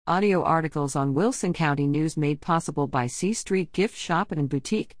Audio articles on Wilson County News made possible by C Street Gift Shop and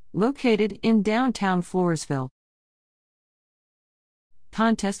Boutique, located in downtown Floresville.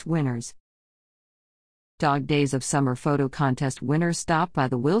 Contest winners. Dog Days of Summer Photo Contest winners stop by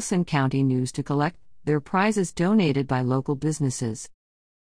the Wilson County News to collect their prizes donated by local businesses.